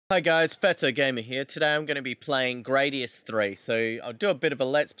Hi guys, Fatso Gamer here. Today I'm going to be playing Gradius III. So I'll do a bit of a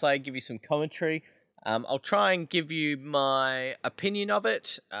let's play, give you some commentary. I'll try and give you my opinion of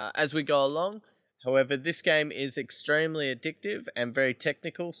it as we go along. However, this game is extremely addictive and very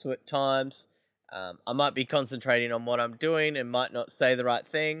technical, so at times I might be concentrating on what I'm doing and might not say the right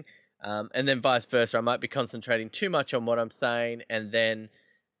thing. And then vice versa, I might be concentrating too much on what I'm saying and then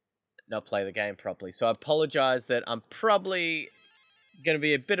not play the game properly. So I apologize that I'm probably going to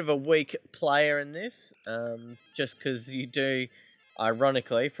be a bit of a weak player in this, just because you do,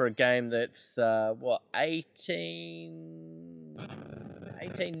 ironically, for a game that's,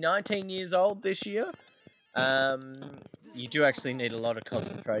 19 years old this year, you do actually need a lot of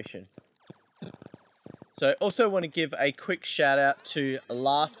concentration. So also want to give a quick shout out to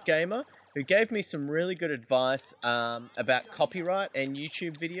Last Gamer, who gave me some really good advice about copyright and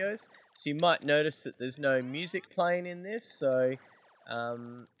YouTube videos. So you might notice that there's no music playing in this, so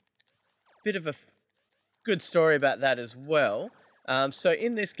bit of a good story about that as well. So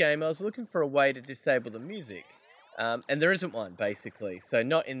in this game, I was looking for a way to disable the music, and there isn't one, basically. So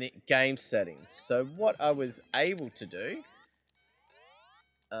not in the game settings. So what I was able to do...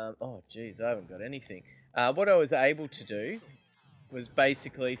 oh, geez, I haven't got anything. What I was able to do was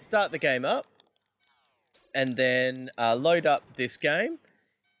basically start the game up, and then load up this game,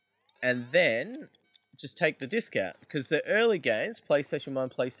 and then just take the disc out, because the early games, PlayStation 1,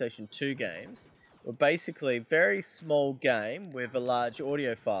 PlayStation 2 games, were basically a very small game with a large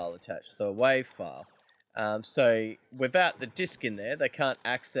audio file attached, so a WAV file. So without the disc in there, they can't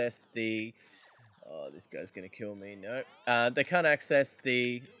access the... Oh, this guy's going to kill me. No. They can't access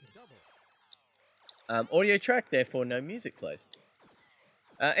the audio track, therefore no music plays.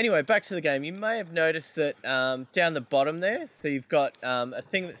 Anyway, back to the game. You may have noticed that down the bottom there, so you've got a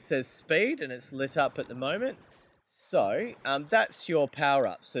thing that says speed, and it's lit up at the moment. So, that's your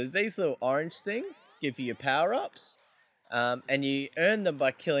power-up. So these little orange things give you your power-ups, and you earn them by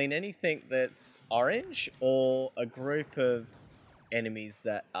killing anything that's orange or a group of enemies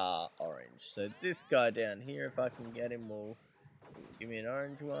that are orange. So this guy down here, if I can get him, will give me an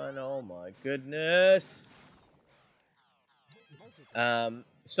orange one. Oh my goodness.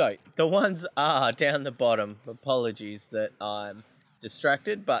 So, the ones are down the bottom. Apologies that I'm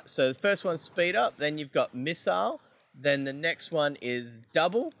distracted. But, so the first one's speed up. Then you've got missile. Then the next one is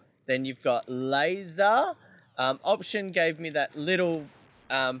double. Then you've got laser. Option gave me that little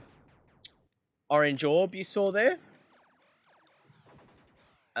orange orb you saw there.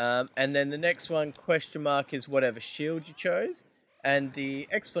 And then the next one, question mark, is whatever shield you chose. And the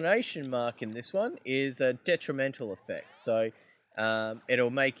explanation mark in this one is a detrimental effect. So...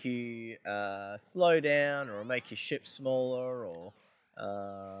 it'll make you slow down, or make your ship smaller, or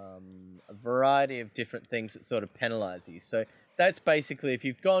a variety of different things that sort of penalize you. So that's basically, if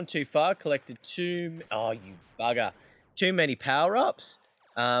you've gone too far, collected too many power-ups,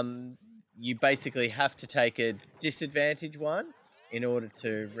 you basically have to take a disadvantage one in order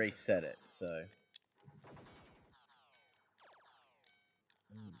to reset it. So,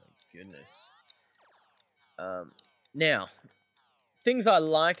 oh my goodness. Now, things I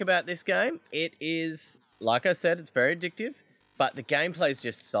like about this game, it is, like I said, it's very addictive, but the gameplay is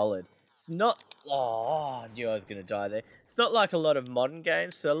just solid. It's not... Oh, I knew I was going to die there. It's not like a lot of modern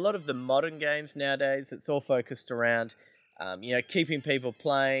games. So a lot of the modern games nowadays, it's all focused around, keeping people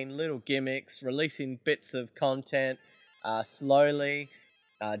playing, little gimmicks, releasing bits of content slowly,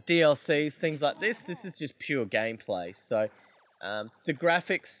 DLCs, things like this. This is just pure gameplay. So the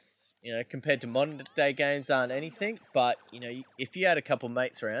graphics... compared to modern day games aren't anything, but, if you had a couple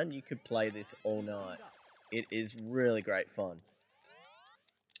mates around, you could play this all night. It is really great fun.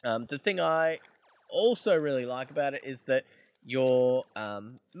 The thing I also really like about it is that your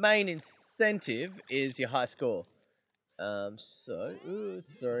main incentive is your high score.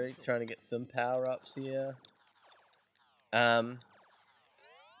 Sorry, trying to get some power-ups here.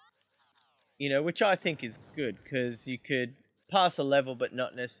 Which I think is good, because you could pass a level but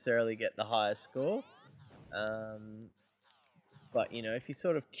not necessarily get the highest score. But, if you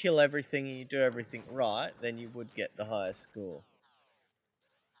sort of kill everything and you do everything right, then you would get the highest score.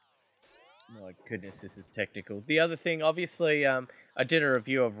 My goodness, this is technical. The other thing, obviously, I did a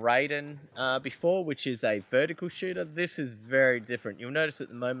review of Raiden before, which is a vertical shooter. This is very different. You'll notice at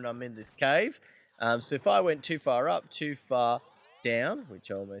the moment I'm in this cave. So if I went too far up, too far down,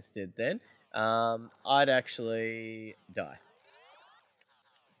 which I almost did then, I'd actually die.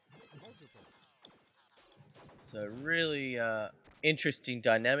 So really interesting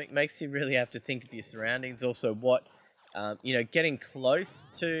dynamic. Makes you really have to think of your surroundings. Also what, getting close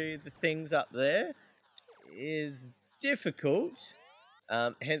to the things up there is difficult.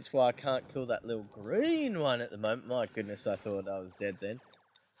 Hence why I can't kill that little green one at the moment. My goodness, I thought I was dead then.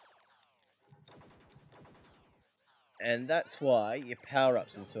 And that's why your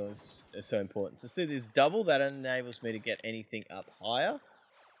power-ups and so on are so important. So see this double, that enables me to get anything up higher.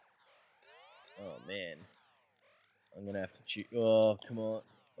 Oh man. I'm gonna have to shoot. Oh, come on.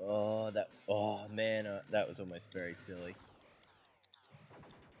 Oh man, that was almost very silly.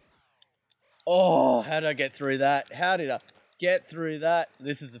 Oh, how did I get through that? How did I get through that?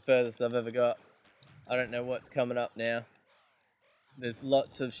 This is the furthest I've ever got. I don't know what's coming up now. There's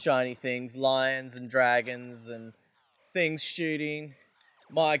lots of shiny things, lions and dragons and things shooting.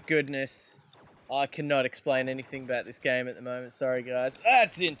 My goodness. I cannot explain anything about this game at the moment. Sorry, guys.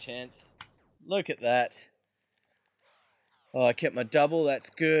 That's intense. Look at that. Oh, I kept my double. That's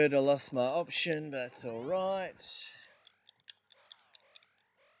good. I lost my option, but that's alright.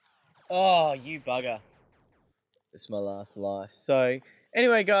 Oh, you bugger. It's my last life. So,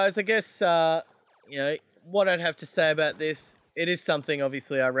 anyway, guys, I guess, you know, what I'd have to say about this, it is something,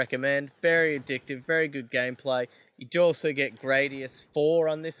 obviously, I recommend. Very addictive, very good gameplay. You do also get Gradius IV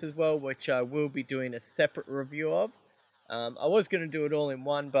on this as well, which I will be doing a separate review of. I was going to do it all in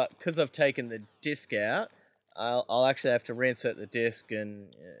one, but because I've taken the disc out, I'll actually have to reinsert the disc,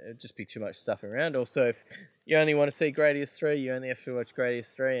 and it'd just be too much stuff around. Also, if you only want to see Gradius III, you only have to watch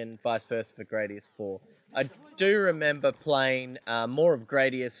Gradius III, and vice versa for Gradius IV. I do remember playing more of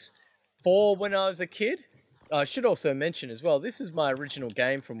Gradius IV when I was a kid. I should also mention as well, this is my original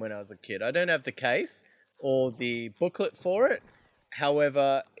game from when I was a kid. I don't have the case or the booklet for it.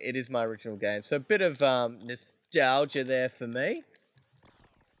 However, it is my original game. So a bit of nostalgia there for me.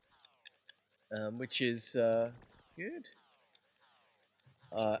 Which is good.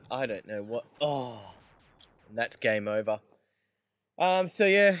 I don't know what... Oh, and that's game over. So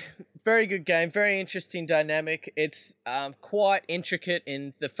yeah, very good game, very interesting dynamic. It's quite intricate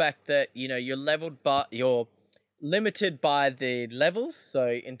in the fact that, you know, you're limited by the levels. So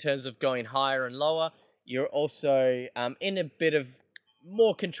in terms of going higher and lower, you're also in a bit of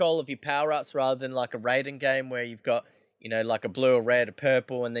more control of your power-ups rather than like a Raiden game where you've got, you know, like a blue, a red, a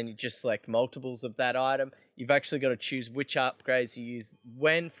purple, and then you just select multiples of that item. You've actually got to choose which upgrades you use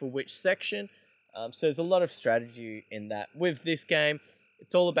when for which section. So there's a lot of strategy in that. With this game,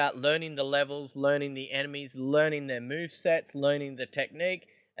 it's all about learning the levels, learning the enemies, learning their movesets, learning the technique,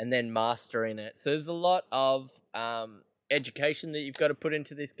 and then mastering it. So there's a lot of education that you've got to put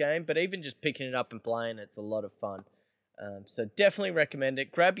into this game, but even just picking it up and playing, it's a lot of fun. So definitely recommend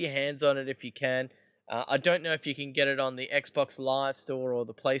it. Grab your hands on it if you can. I don't know if you can get it on the Xbox Live Store or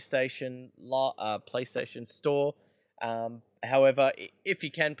the PlayStation Store. However, if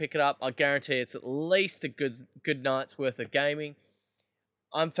you can pick it up, I guarantee it's at least a good night's worth of gaming.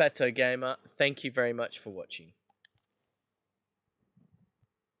 I'm Fatso Gamer. Thank you very much for watching.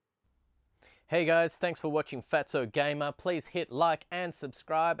 Hey guys, thanks for watching Fatso Gamer. Please hit like and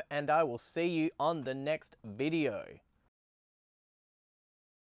subscribe, and I will see you on the next video.